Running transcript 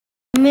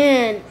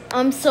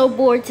I'm so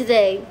bored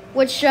today.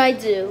 What should I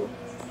do?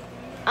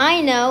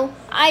 I know.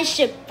 I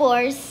should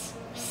force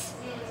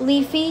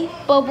Leafy,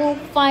 Bubble,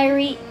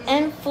 Firey,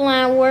 and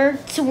Flower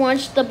to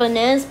watch the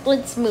Banana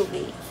Splits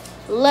movie.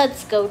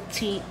 Let's go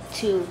to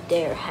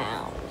their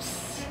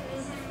house.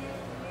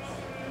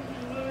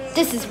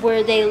 This is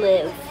where they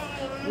live.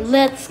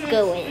 Let's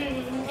go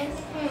in.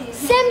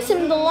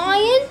 Samsom the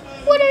lion,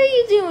 what are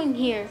you doing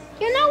here?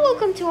 You're not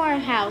welcome to our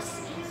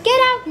house. Get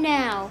out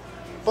now.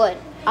 But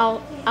I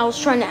was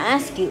trying to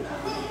ask you,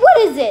 what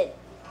is it?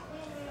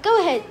 Go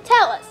ahead,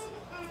 tell us.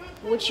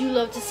 Would you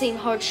love to sing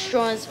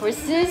Heartstrong's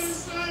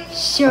Horses?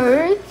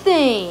 Sure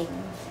thing.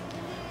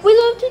 We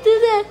love to do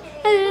that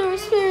at our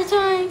spare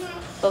time.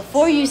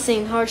 Before you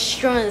sing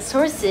Heartstrong's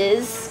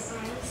Horses,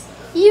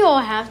 you'll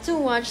have to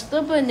watch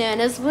the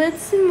Banana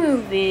Splits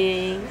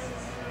movie.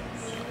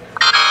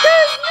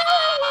 There's no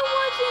one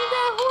watching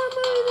that horror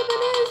movie, The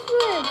Banana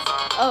Splits.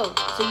 Oh,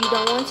 so you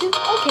don't want to?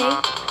 Okay,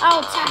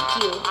 I'll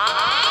attack you.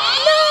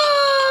 No!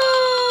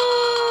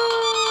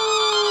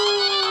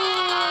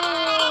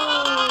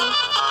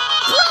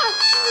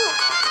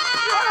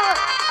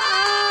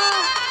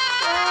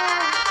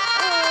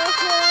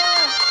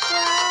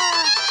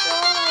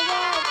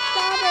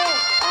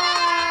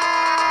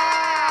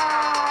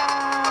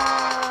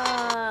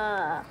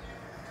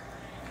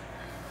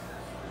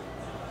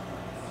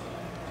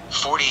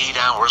 48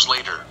 hours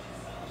later.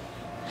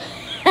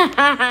 Ha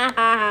ha ha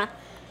ha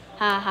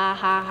ha ha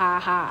ha ha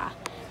ha.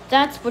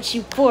 That's what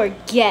you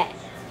forget.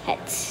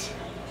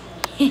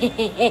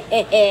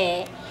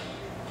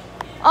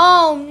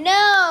 Oh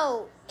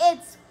no!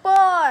 It's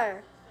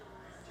for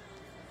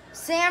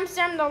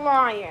Samsom the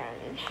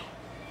lion.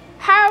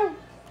 How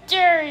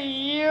dare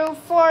you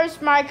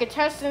force my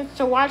contestants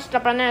to watch the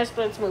Banana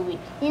Splits movie?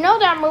 You know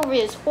that movie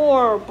is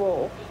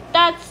horrible.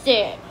 That's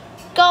it.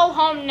 Go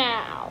home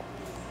now.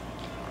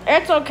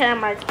 It's okay,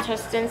 my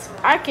contestants.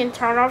 I can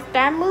turn off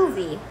that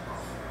movie.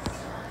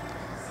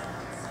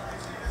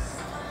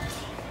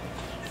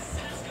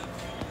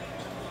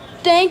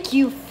 Thank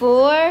you,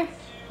 for.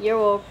 You're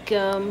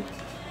welcome.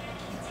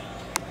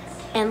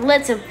 And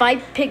let's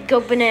invite Pick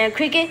Up Banana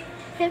Cricket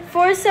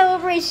for a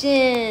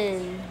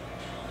celebration.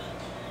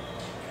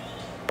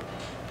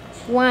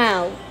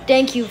 Wow,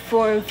 thank you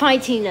for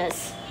inviting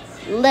us.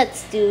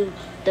 Let's do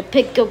the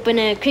Pick Up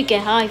Banana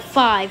Cricket high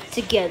five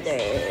together.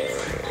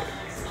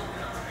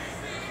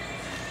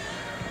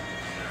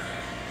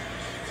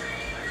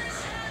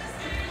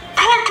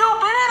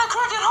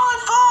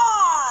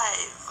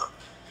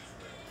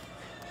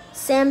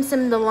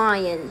 Samsom the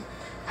lion,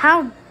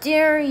 how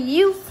dare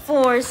you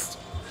force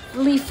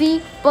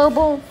Leafy,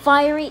 Bubble,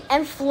 Firey,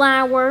 and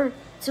Flower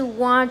to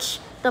watch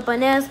the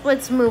Banana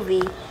Splits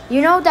movie?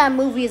 You know that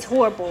movie is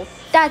horrible.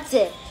 That's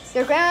it.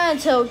 You're grounded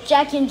until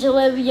Jack and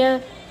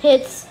Jalevia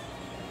hits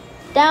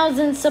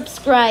 1,000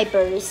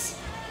 subscribers.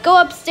 Go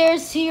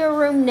upstairs to your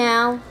room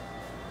now.